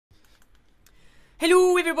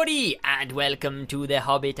Hello everybody, and welcome to the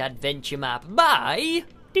Hobbit adventure map by...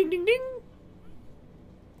 Ding ding ding!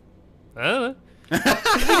 Oh. We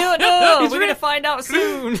don't know! We're gonna find out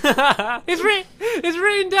soon! It's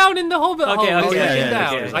written down in the Hobbit hole. Okay,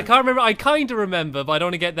 Okay. I can't remember. I kind of remember, but I don't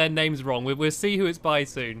want to get their names wrong. We'll see who it's by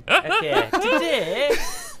soon. Okay, today,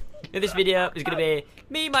 in this video, is gonna be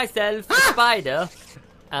me, myself, the spider,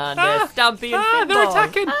 and Stampy and Finball. They're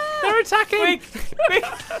attacking! They're attacking! Quick!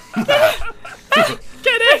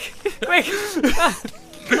 Get it! Quick!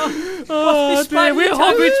 Oh dear, we're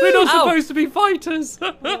hobbits. We're not supposed to be fighters.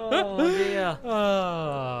 Oh dear.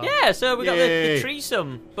 Yeah, so we got the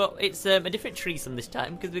threesome, but it's a different threesome this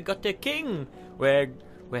time because we've got a king. We're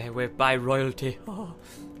by royalty. Oh.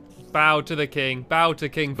 Bow to the king. Bow to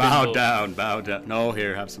King Bow Finball. down, bow down. No,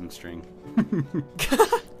 here, have some string.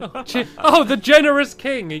 Oh, the generous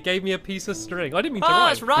king. He gave me a piece of string. I didn't mean to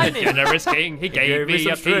rhyme. It's rhyming. The generous king. He gave me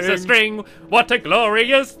a piece of string. What a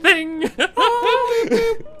glorious thing.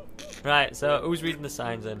 Right, so who's reading the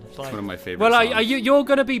signs then? It's one of my favorite Well, songs. you're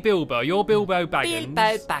going to be Bilbo. You're Bilbo Baggins.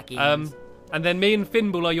 Bilbo Baggins. And then me and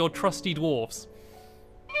Finball are your trusty dwarfs.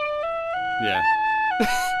 Yeah.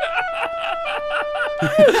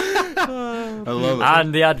 I love it.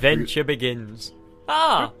 And the adventure begins.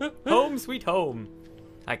 Home sweet home.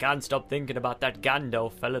 I can't stop thinking about that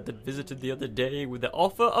Gandalf fella that visited the other day with the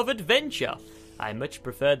offer of adventure. I much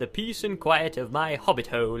prefer the peace and quiet of my hobbit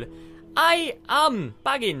hole. I am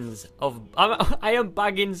Baggins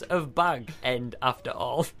of Bag End after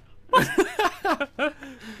all.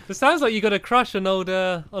 It sounds like you got a crush on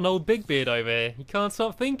old Big Beard over here. You can't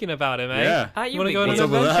stop thinking about him, eh? Yeah. You want to go on an Big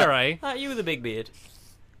Beard? adventure, eh? Are you the big beard?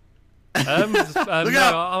 No,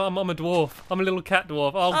 I'm a dwarf. I'm a little cat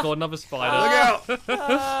dwarf. Oh god, another spider. Look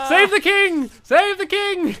out! Save the king! Save the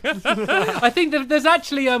king! I think that there's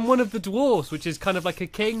actually one of the dwarfs, which is kind of like a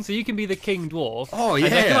king, so you can be the king dwarf. Oh, And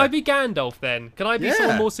then yeah. can I be Gandalf then? Can I be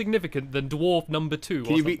someone Yeah. more significant than dwarf number 2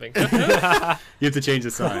 or you be- something? You have to change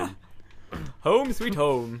the sign. Home sweet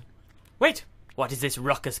home. Wait, what is this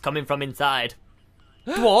ruckus coming from inside?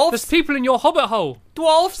 Dwarfs? There's people in your hobbit hole.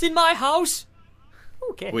 Dwarfs in my house?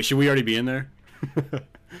 Okay. Wait, should we already be in there?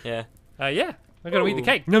 Yeah. Yeah. I'm gonna eat the Ooh.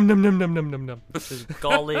 cake. Num num num num num num num. There's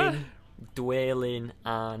Gollin, Dwalin,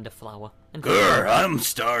 and a flower. And Grr, I'm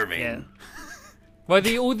starving. Yeah. Well,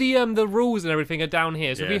 all the rules and everything are down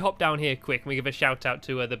here, so if we Yeah. hop down here quick and we give a shout out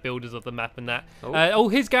to the builders of the map and that. Oh.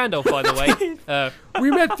 Here's Gandalf, by the way. We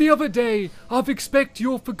met the other day. I expect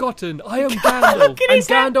you're forgotten. I am Gandalf, and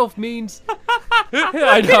Gandalf means.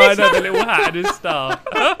 I know, the little hat and his staff.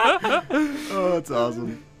 Oh, that's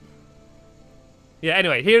awesome. Yeah.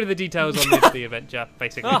 Anyway, here are the details on the adventure,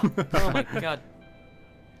 basically. oh my god.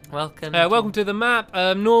 Welcome. Welcome to the map.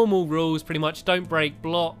 Normal rules, pretty much. Don't break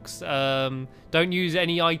blocks. Don't use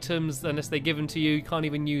any items unless they're given to you. You can't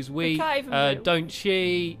even use wheat. can't even do- Don't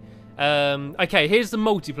cheat. Okay, here's the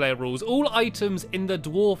multiplayer rules. All items in the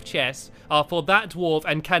dwarf chest are for that dwarf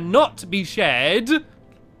and cannot be shared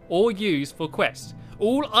or used for quests.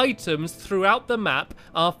 All items throughout the map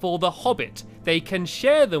are for the hobbit. They can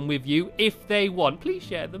share them with you if they want. Please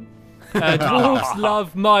share them. Dwarves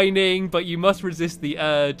love mining, but you must resist the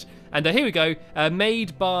urge. And here we go.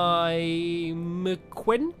 Made by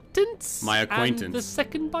acquaintance. My acquaintance. And the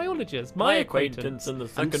second biologist. my acquaintance and the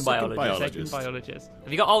second biologist. Second biologist.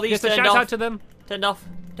 Have you got all these Yes, a turned shout off? out to them. Turned off.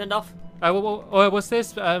 Turned off. What's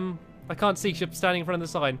this? I can't see. She's standing in front of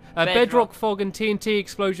the sign. Bedrock, fog, and TNT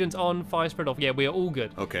explosions on. Fire spread off. Yeah, we are all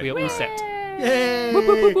good. Okay. We are all set. Yay! Whoop,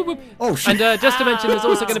 whoop, whoop, whoop. Oh, shit. And just to mention, there's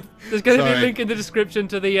also going to be a Sorry. link in the description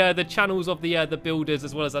to the channels of the builders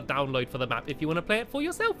as well as a download for the map if you want to play it for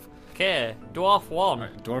yourself. Okay. Dwarf 1.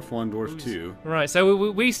 Right, dwarf 1, dwarf 2. Right,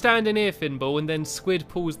 so we stand in here, Finball, and then Squid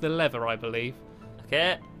pulls the lever, I believe.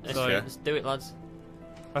 Okay. Okay. Let's do it, lads.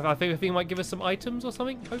 I think he might give us some items or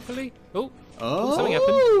something. Hopefully. Oh, Oh. something happened.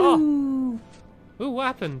 Oh. Oh, what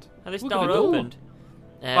happened? And this We've got door a door. opened.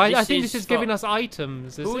 I think this is giving us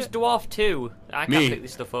items. Who's it? Dwarf 2? I can't Me. pick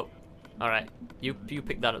this stuff up. Alright. You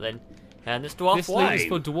pick that up then. And this Dwarf This 1. link is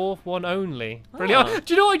for Dwarf 1 only. Brilliant. Oh.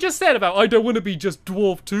 Do you know what I just said about I don't want to be just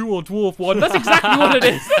Dwarf 2 or Dwarf 1? That's exactly what it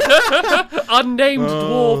is. Unnamed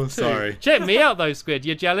Oh, Dwarf 2. sorry. Check me out though, Squid.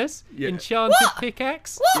 You jealous? Yeah. Enchanted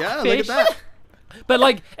pickaxe? Yeah, Fish? look at that. But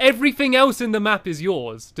like everything else in the map is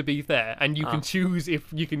yours, to be fair, and you can choose if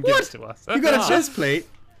you can give it to us. You got a chest plate.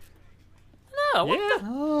 No, what Yeah. the?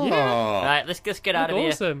 Oh. Right, let's just get out of here.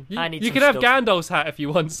 Awesome. I need You some can have stuff. Gandalf's hat if you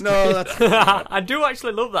want. No, that's... I do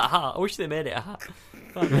actually love that hat. I wish they made it a hat.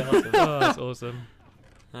 That'd be awesome. Oh, that's awesome.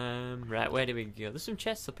 Right, where do we go? There's some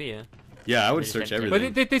chests up here. Yeah, I would Really search tempting.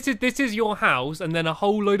 everything. But this is your house, and then a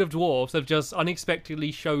whole load of dwarves have just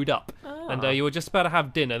unexpectedly showed up, and you were just about to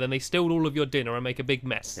have dinner. Then they steal all of your dinner and make a big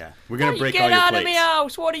mess. Yeah, we're gonna break Get all your out plates. of my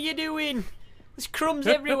house! What are you doing? There's crumbs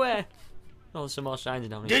everywhere. Oh, there's some more signs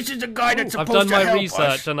down here. This is the guy that's I've supposed done to my help research,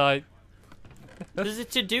 us. and I. There's a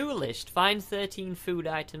to-do list. Find 13 food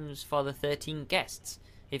items for the 13 guests.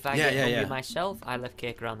 If I get hungry myself, I left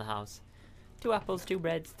cake around the house. 2 apples, 2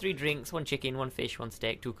 breads, 3 drinks, 1 chicken, 1 fish, 1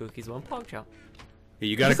 steak, 2 cookies, 1 pork chop. Yeah,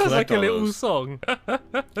 you gotta Sounds collect like a all little those. song.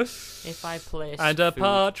 If I place And a food-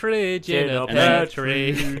 partridge in a And then- pear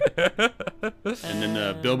tree. And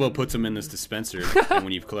then Bilbo puts them in this dispenser, and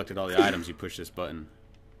when you've collected all the items, you push this button.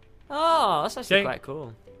 Oh, that's actually Check- quite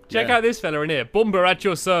cool. Check Yeah. out this fella in here. Bumba at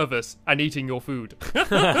your service and eating your food.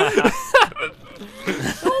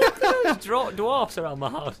 Dwarfs around my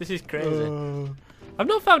house. This is crazy. I've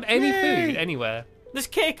not found any Yay. food anywhere. There's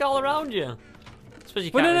cake all around you. Suppose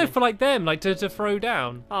you Well, can't no, really... for like them, like to throw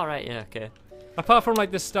down. All right, yeah, okay. Apart from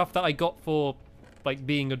like the stuff that I got for like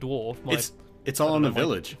being a dwarf, my It's all in the my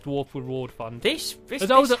village. dwarf reward fund. This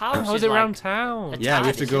I was house I was is around like... town. a- Yeah, we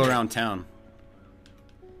have to TARDIS, go isn't it? around town.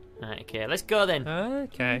 Right, okay, let's go then.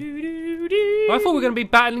 Okay. I thought we were going to be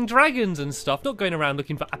battling dragons and stuff, not going around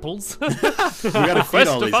looking for apples. We gotta feed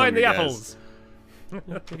Quest all to these find the hungry apples. guys.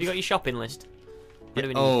 Have you got your shopping list? What do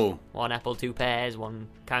we need? Oh, 1 apple, 2 pears, 1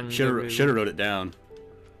 kangaroo. should have wrote it down.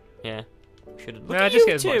 Yeah. Should have. Nah, just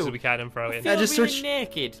get as much as we can and throw it in. Feel just really search-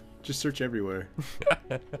 naked. Just search everywhere.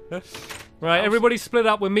 Right, everybody split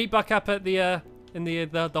up. We'll meet back up at the in the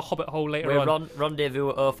Hobbit hole later We're on.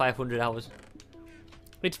 rendezvous at 0500 hours.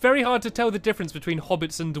 It's very hard to tell the difference between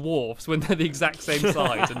hobbits and dwarfs when they're the exact same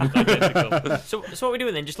size and identical. So what are we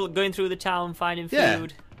doing then? Just going through the town, finding Yeah.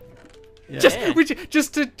 food. Yeah.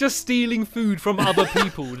 Just stealing food from other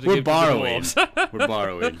people to We're give borrowing. to the dwarves. We're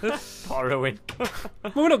borrowing. Borrowing.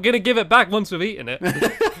 Well, we're not going to give it back once we've eaten it.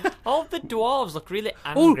 All the dwarves look really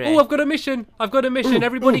Oh, angry. I've got a mission.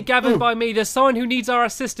 Everybody gathered by me. There's someone who needs our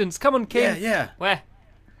assistance. Come on, King. Yeah. Where?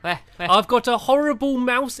 I've got a horrible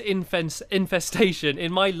mouse infestation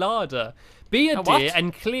in my larder. Be a A what? deer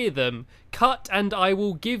and clear them. Cut and I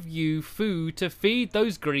will give you food to feed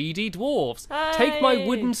those greedy dwarves. Take my Hey.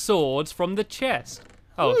 wooden swords from the chest.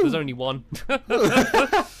 Oh, there's only one.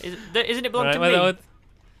 Isn't it belong Right, to well, me?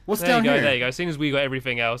 What's there down you go, here? there you go. As soon as we got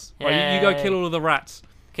everything else. Right, you go Yay. kill all of the rats.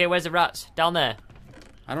 Okay, where's the rats? Down there.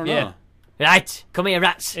 I don't Yeah. know. Right, come here,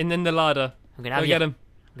 rats. In the larder. I'm gonna Go have get you. him.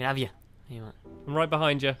 I'm gonna have you. Here you are. I'm right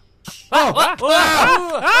behind you. Oh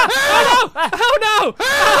Oh no!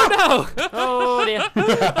 Oh no! Oh dear.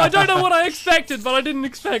 I don't know what I expected, but I didn't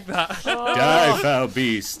expect that. Die, foul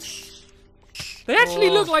beast. They actually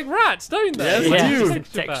look like rats, don't they? Yes, Yeah, they do.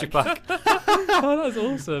 just a texture pack. Oh, that's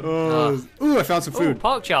awesome. Ooh, I found some Ooh, food.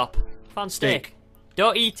 pork chop. Found steak.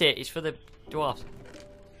 Don't eat it. It's for the dwarves.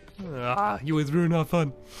 You always ruin our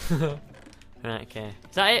fun. Right, okay.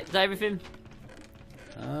 Is that it? Is that everything?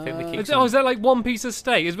 I think we kicked Oh, is that like one piece of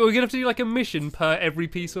steak? We're going to have to do like a mission per every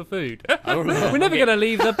piece of food. I don't know. We're never going to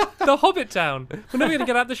leave the Hobbit town. We're never going to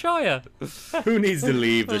get out the Shire. Who needs to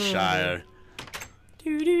leave the Shire?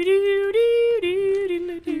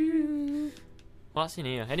 What's in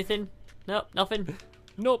here? Anything? Nope, nothing.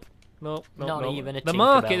 Nope. Nope. Not nope. even a The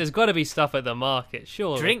market, Tinkerbell. there's got to be stuff at the market,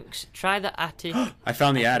 sure. Drinks. Try the attic. I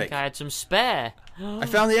found the I attic. think I had some spare. I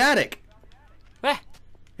found the attic. Where?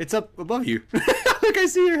 It's up above you. Look, I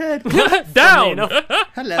see your head. Down! enough.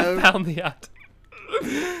 Hello. Found the ad.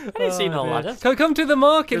 I didn't see no ladder. Come to the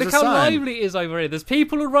market. There's Look a how sign. lively it is over here. There's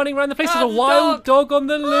people running around the place. There's Oh, a the wild dog on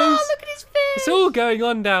the loose. Oh, look at his face. It's all going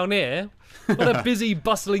on down here. What a busy,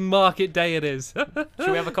 bustling market day it is. Should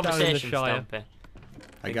we have a conversation, Shire. Stumpy?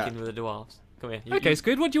 I got. Thinking with the dwarves. Come here. Okay,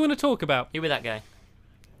 Squid, what do you want to talk about? You with that guy.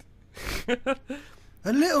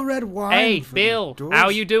 A little red wine. Hey, for the Bill, dwarves. how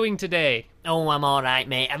are you doing today? Oh, I'm alright,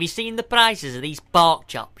 mate. Have you seen the prices of these pork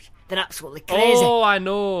chops? They're absolutely crazy. Oh, I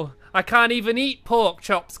know. I can't even eat pork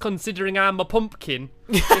chops considering I'm a pumpkin.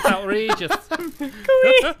 It's outrageous.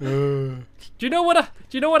 Do you know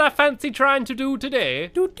what I fancy trying to do today?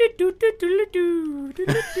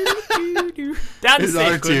 Dancing.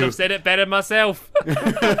 R2. Couldn't have said it better myself.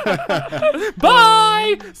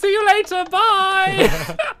 Bye. See you later.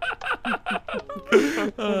 Bye.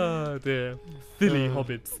 Oh dear. Silly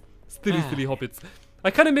hobbits. Silly hobbits.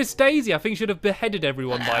 I kind of miss Daisy. I think she'd have beheaded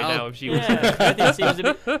everyone by now if she was. Yeah, everything seems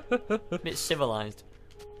a bit civilized.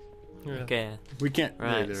 Yeah. Okay, We can't.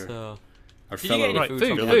 right, They're so... our Did you fellow get any Right, food,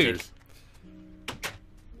 food, from the food.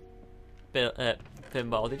 attic?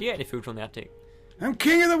 Pinball, did you get any food from the attic? I'm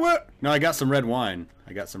king of the world. No, I got some red wine.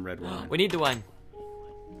 I got some red wine. We need the wine.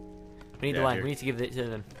 We need the wine. We need to give it to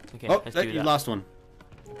them. Okay, Oh, let's do you that. lost one.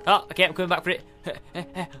 Oh, okay, I'm coming back for it.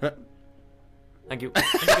 Thank you. There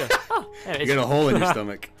you go. Oh, there it You is. got a hole in your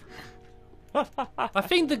stomach. I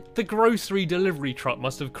think the grocery delivery truck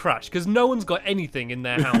must have crashed because no one's got anything in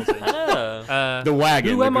their houses. Oh. The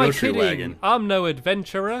wagon, Who the am I grocery kidding? wagon. I'm no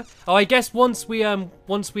adventurer. Oh, I guess once we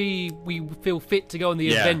feel fit to go on the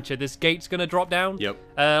Yeah. adventure, this gate's gonna drop down. Yep.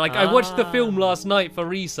 Like I watched the film last night for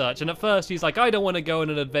research, and at first he's like, I don't want to go on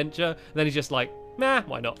an adventure. And then he's just like, nah,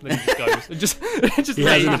 why not? And then he just goes. And just He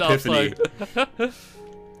has lays an it up. epiphany.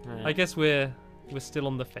 I guess we're still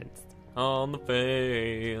on the fence. On the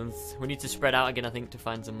fence. We need to spread out again, I think, to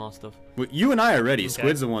find some more stuff. Well, you and I are ready.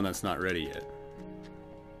 Squid's the one that's not ready yet.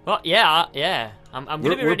 Well, yeah. I'm gonna be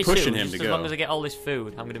We're ready pushing soon. him Just to as go. long as I get all this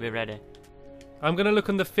food, I'm gonna be ready. I'm gonna look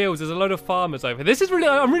on the fields. There's a load of farmers over. This is really.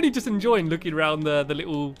 I'm really just enjoying looking around the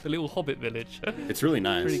little hobbit village. It's really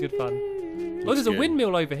nice. Really good fun. Oh, Looks there's a good.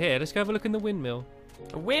 windmill over here. Let's go have a look in the windmill.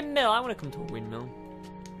 A windmill. I want to come to a windmill.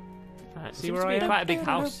 Right, See seems where to I be am? quite a big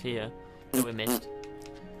house here that we missed.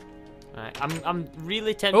 Right, I'm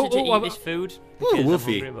really tempted to eat this food. because I'm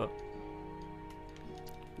Wolfie. hungry, but-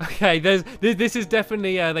 Okay, this is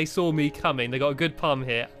definitely they saw me coming. They got a good pun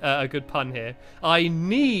here. I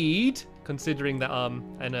need, considering that I'm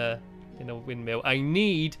in a windmill, I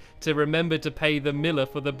need to remember to pay the miller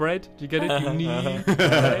for the bread. Do you get it? You need.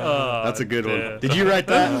 Oh, That's a good dear. one. Did you write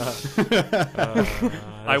that?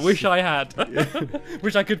 I wish I had.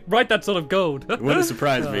 Wish I could write that sort of gold. Wouldn't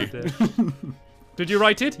surprise me. dear. Did you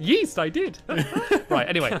write it? Yes, I did. Right.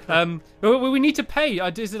 Anyway, we need to pay.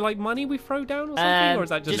 Is it like money we throw down or something, or is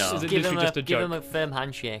that just No. is it give literally just a give joke? him a firm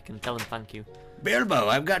handshake and tell him thank you. Bilbo,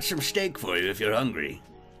 I've got some steak for you if you're hungry.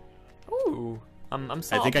 Ooh, I'm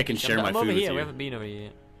sorry. I think I can share my I'm food over with here. you. We haven't been over here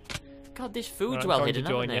yet. God, this food's I'm well trying to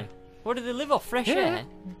hidden, join haven't you. they? Where do they live off? Fresh Yeah. air?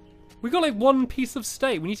 We got like one piece of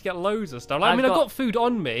steak. We need to get loads of stuff. Like, I I've mean, I've got- got food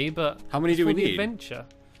on me, but How many it's do we for the need? adventure.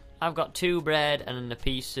 I've got 2 bread and a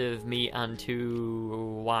piece of meat and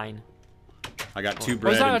 2 wine. I got 2 What's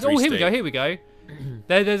bread and that? 3 Oh, here steak. we go. Here we go.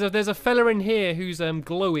 There's a fella in here who's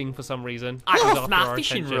glowing for some reason. I He's lost after my our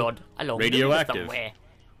fishing attention. rod along the river Radioactive. somewhere.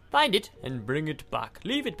 Find it and bring it back.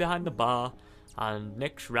 Leave it behind the bar, and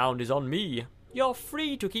next round is on me. You're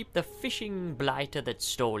free to keep the fishing blighter that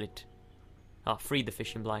stole it. Oh, free the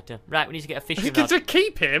fishing blighter. Right, we need to get a fishing rod. To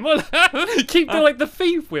keep him, keep the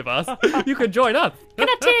thief with us. You can join us. Can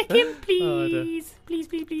I take him, Oh, dear. please?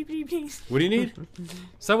 Please. What do you need?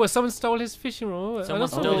 So someone stole his fishing rod. Someone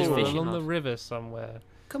stole his fishing along rod. the river somewhere.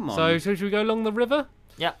 Come on. So should we go along the river?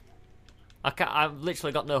 Yeah. I've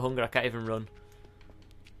literally got no hunger. I can't even run.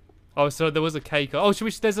 Oh, so there was a cake. Oh,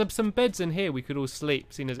 there's some beds in here. We could all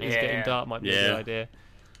sleep, seeing as it's getting Yeah. dark. Might be a Yeah. good idea.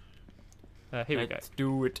 Here we go. Let's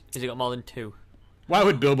do it. Has it got more than 2? Why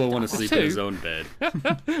would Bilbo want to sleep in Two? his own bed?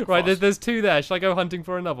 Right, there's 2 there. Shall I go hunting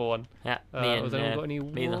for another one? Yeah, has anyone got any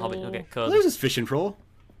me and the hobbit will wool? get Well, cozy. there's his fishing pole.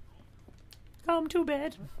 Come to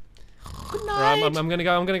bed. Good night. Right, I'm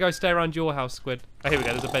gonna go stay around your house, Squid. Oh, here we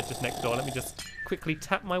go. There's a bed just next door. Let me just quickly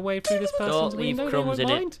tap my way through this person's leave window. They crumbs won't in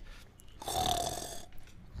it. mind.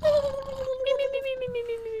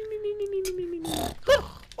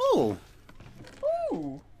 Oh.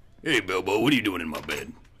 Ooh. Hey, Bilbo, what are you doing in my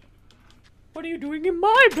bed? What are you doing in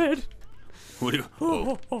my bed? What do you...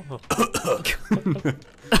 Oh.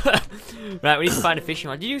 Right, we need to find a fishing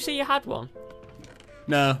rod. Did you say you had one?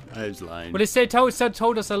 No, I was lying. Well, it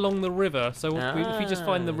told us along the river. So if we just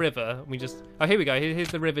find the river, we just. Oh, here we go. Here's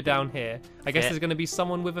the river down here. I guess Yeah. there's going to be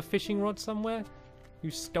someone with a fishing rod somewhere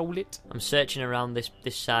who stole it. I'm searching around this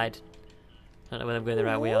side. I don't know whether I'm going the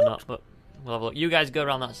right way or not, but we'll have a look. You guys go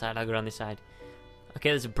around that side. I'll go around this side. Okay,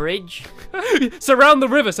 there's a bridge. Surround the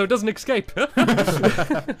river so it doesn't escape. Around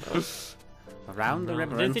the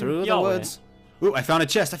river Do you and think through the your way? woods. Ooh, I found a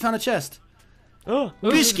chest. Oh, Oh,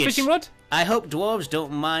 there's a Biscuits. fishing rod? I hope dwarves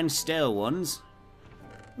don't mind stale ones.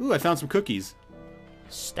 Ooh, I found some cookies.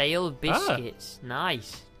 stale biscuits.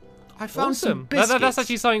 Nice. I found some Awesome. biscuits. That's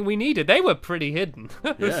actually something we needed. They were pretty hidden.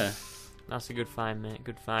 Yeah. That's a good find, mate.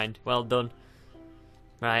 Good find. Well done.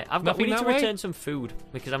 Right, we Nothing need that to way? return some food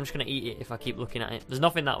because I'm just going to eat it if I keep looking at it. There's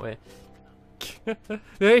nothing that way.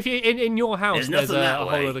 If you in your house, There's there's nothing that a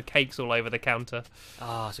whole way. lot of cakes all over the counter.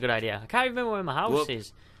 Oh, it's a good idea. I can't remember where my house Whoop.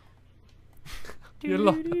 is. You're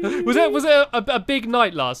was it a big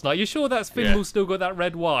night last night? You sure that's Finn's Yeah. still got that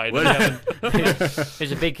red wine? What? It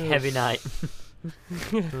was a big, heavy night.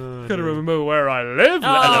 Couldn't remember where I live. Oh,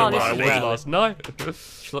 let alone this where I is was well. last night.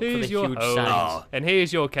 Just look for the Here's your huge home. signs. And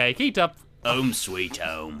here's your cake. Eat up. Home sweet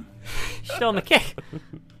home. Still on the cake.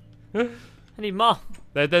 I need more.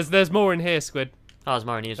 There's more in here, Squid. Oh, there's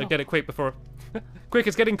more in here as So well. get it quick before. Quick,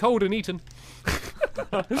 it's getting cold and eaten.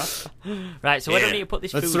 Right, so where do we need to put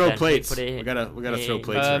this Let's food throw then? plates. Put it We gotta throw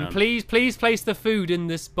plates around. Please place the food in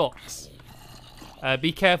this box.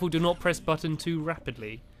 Be careful, do not press button too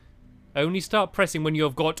rapidly. Only start pressing when you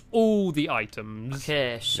have got all the items.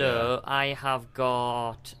 Okay, so I've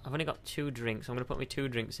only got 2 drinks. I'm going to put my 2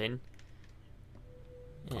 drinks in.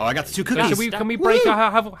 Oh, I got the 2 cookies. Can we break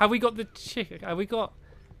have we got the chicken? Have we got...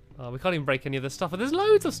 Oh, we can't even break any of the stuff. But there's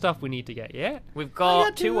loads of stuff we need to get, yeah? We've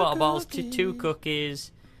got 2 water bottles, 2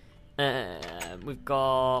 cookies. We've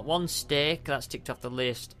got 1 steak, that's ticked off the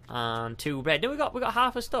list, and 2 bread. No, we got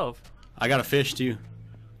half a stuff. I got a fish too.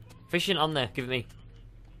 Fish isn't on there, give it me.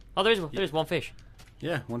 Oh, there is 1 fish.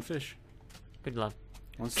 Yeah, 1 fish. Good lad.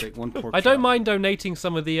 1 steak, 1 pork. I don't mind donating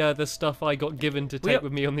some of the stuff I got given to take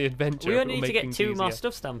with me on the adventure. We only It'll need to make get things 2 more easier.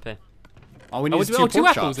 stuff, Stampy. All we need is 2 2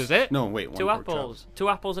 pork apples, chops. is it? No, wait, 1 2 pork apples. chop. 2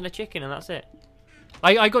 apples and a chicken, and that's it.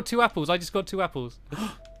 I got 2 apples. I just got 2 apples. I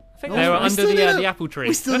think They were that's under right. the apple tree.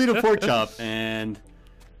 We still need a pork chop and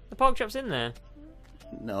The pork chop's in there.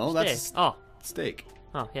 no, that's Steak. Oh, steak.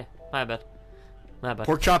 yeah. My bad.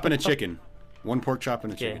 Pork chop and a chicken. 1 pork chop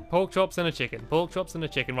and a chicken. Pork chops and a chicken. Pork chops and a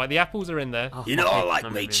chicken. Right, the apples are in there. Oh, You know I okay.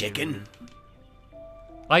 like me chicken.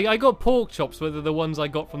 I got pork chops, but they're the ones I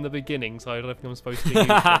got from the beginning, so I don't think I'm supposed to use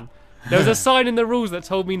them. There was a sign in the rules that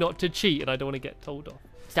told me not to cheat, and I don't want to get told off.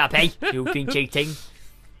 Stampy, you've been cheating.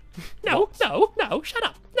 No, shut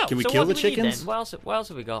up. No. Can we So kill what the do we need chickens? then? What else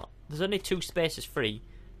have we got? There's only 2 spaces free,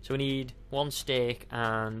 so we need 1 steak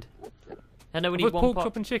and. And then we need With 1 pork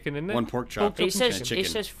chop and chicken, isn't it? 1 pork chop. Pork chop and chicken. It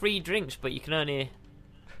says free drinks, but you can't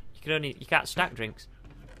stack drinks.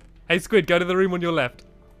 Hey, Squid, go to the room on your left.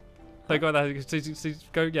 So go there.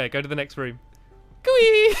 Go to the next room.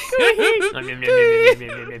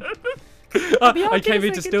 I came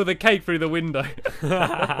in to steal the cake through the window.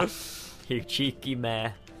 You cheeky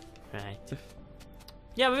mare. Right.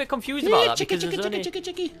 Yeah, I'm a bit confused about that because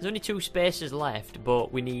there's only 2 spaces left,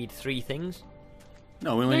 but we need 3 things.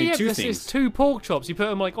 No, we only need 2 It's things. 2 pork chops. You put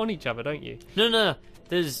them like on each other, don't you? No.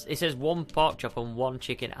 It says 1 pork chop and 1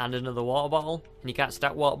 chicken and another water bottle, and you can't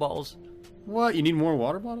stack water bottles. What? You need more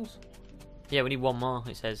water bottles? Yeah, we need 1 more.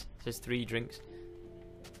 It says 3 drinks,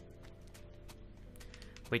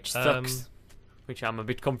 which sucks. Which I'm a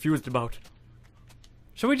bit confused about.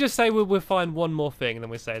 Shall we just say we'll find 1 more thing, and then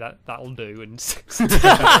we say that'll do, and send it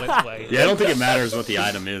on its way? Yeah, I don't think it matters what the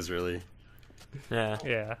item is, really. Yeah.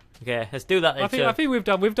 Yeah. Okay, let's do that then. I think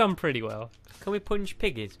we've done pretty well. Can we punch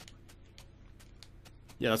piggies?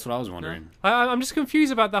 Yeah, that's what I was wondering. I'm just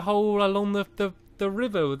confused about the whole along the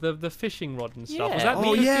river, the fishing rod and stuff. Was Yeah. that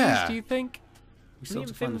Oh, me yeah. confused, do you think? We still Me have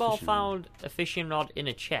and to find the Finball fishing rod. found a fishing rod in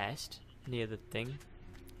a chest near the thing.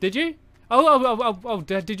 Did you? Oh,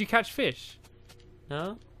 did you catch fish?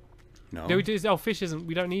 No? No. No, fish isn't.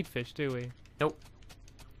 We don't need fish, do we? Nope.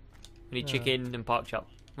 We need chicken and pork chop.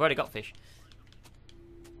 We've already got fish.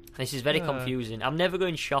 This is very confusing. I'm never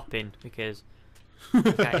going shopping because I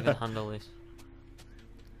can't even handle this.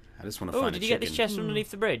 I just want to Oh, find did a you chicken. get this chest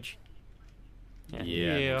underneath the bridge? Yeah, I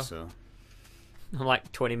Yeah. think so. I'm like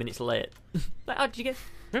 20 minutes late. Like, oh, did you get...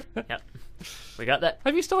 Yep. We got that.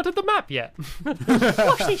 Have you started the map yet?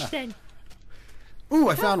 What's this then? Ooh,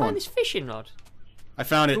 I How found I one. find this fishing rod? I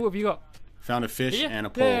found it. What have you got? Found a fish Did you? and a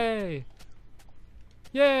pole. Yay!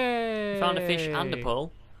 Yay! Found a fish and a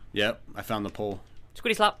pole. Yep, I found the pole.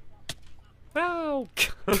 Squiddy slap. Ow!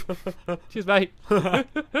 Cheers, mate.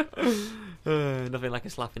 Nothing like a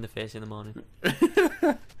slap in the face in the morning.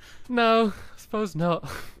 No, I suppose not.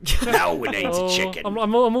 Now we need a chicken.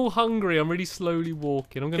 I'm all hungry. I'm really slowly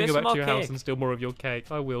walking. I'm going to Get go some back to more your house cake. and steal more of your cake.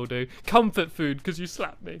 I will do. Comfort food, because you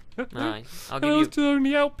slapped me. Nice. I'll I give was you...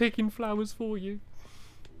 only out picking flowers for you.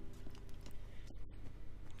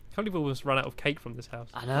 Can't believe we almost run out of cake from this house.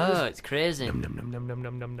 I know, it's crazy. Num num num num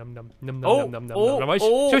num num num num num Oh, num num num oh, num.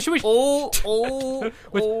 oh, Should we? oh,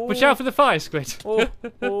 Watch out for the fire, Squid.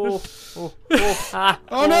 Ah,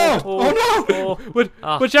 Oh no! Oh no!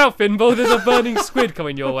 Watch out, Finball. There's a burning squid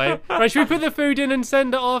coming your way. Right, should we put the food in and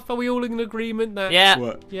send it off? Are we all in agreement that? Yeah.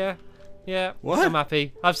 What? Yeah. What? I'm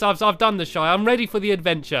happy. I've done the shy. I'm ready for the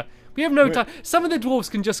adventure. We have no time. Some of the dwarves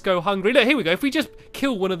can just go hungry. Look, here we go. If we just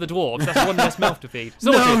kill one of the dwarves, that's one less mouth to feed.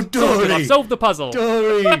 Sorted. Dory. I've solved the puzzle.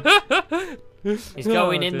 Dory! He's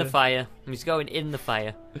going in the dear. fire. He's going in the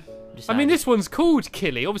fire. I mean, this one's called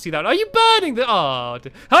Killy. Obviously, that. Are you burning the? Oh,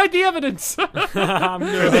 hide the evidence. I'm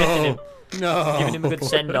giving him. No. Giving him a good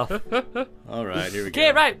send off. All right, here we go.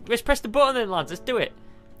 Okay, right. Let's press the button then, lads. Let's do it.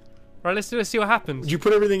 Right, let's see what happens. Did you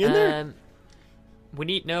put everything in there? We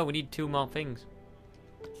need 2 more things.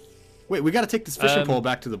 Wait, we got to take this fishing pole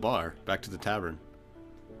back to the bar, back to the tavern.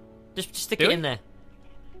 Just stick Do it we? in there.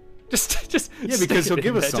 Just Yeah, stick because it he'll in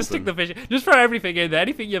give us there. Just stick the something. fish. Just throw everything in there.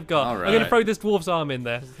 Anything you've got. All I'm gonna right. throw this dwarf's arm in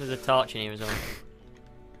there. There's a torch in here as well.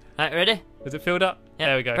 Right, ready? Is it filled up? Yeah,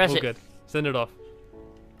 There we go. press All it. good. Send it off.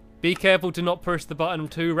 Be careful to not push the button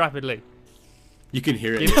too rapidly. You can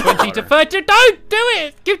hear it. Give 20 to 30. Don't do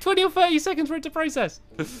it! Give 20 or 30 seconds for it to process.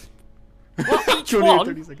 What, each 20 or one?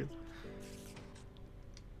 30 seconds.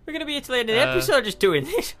 We're gonna be here till the end of the episode just doing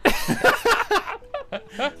this.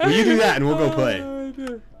 Well, you do that and we'll go play.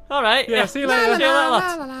 Alright, Yeah, see you later. See you later,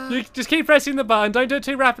 lads. You just keep pressing the button. Don't do it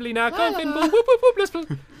too rapidly now. Come on, Finball. Whoop, whoop,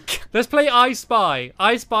 whoop. Let's play I Spy.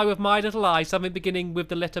 I Spy with my little eye. Something beginning with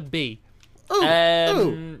the letter B.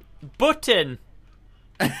 Button.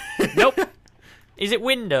 Nope. Is it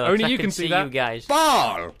window? Only 'Cause I you can see see that. you guys.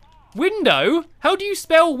 Ball Window? How do you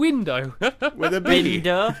spell window? with a B.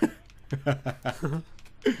 Bindo.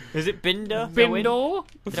 Is it Bindo? Did I win? Bindo?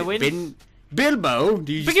 Did I win? Bilbo.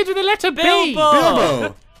 Do you Begins with the letter B.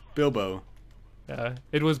 Bilbo. Bilbo.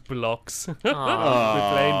 It was blocks. We're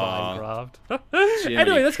Aw. playing Minecraft.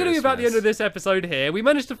 Anyway, that's going to be about the end of this episode here. We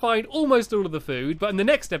managed to find almost all of the food, but in the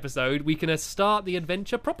next episode, we can start the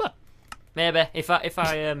adventure proper. Maybe if I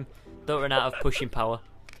don't run out of pushing power.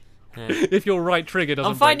 If your right trigger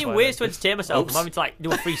doesn't I'm finding break by ways to then. entertain myself. Oops. I'm having to like do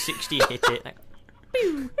a 360 and hit it. Like,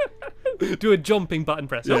 Do a jumping button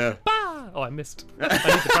press. Yeah. Bah! Oh, I missed. I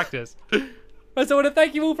need to practice. So I want to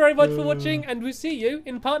thank you all very much for watching, and we'll see you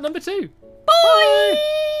in part number 2. Bye!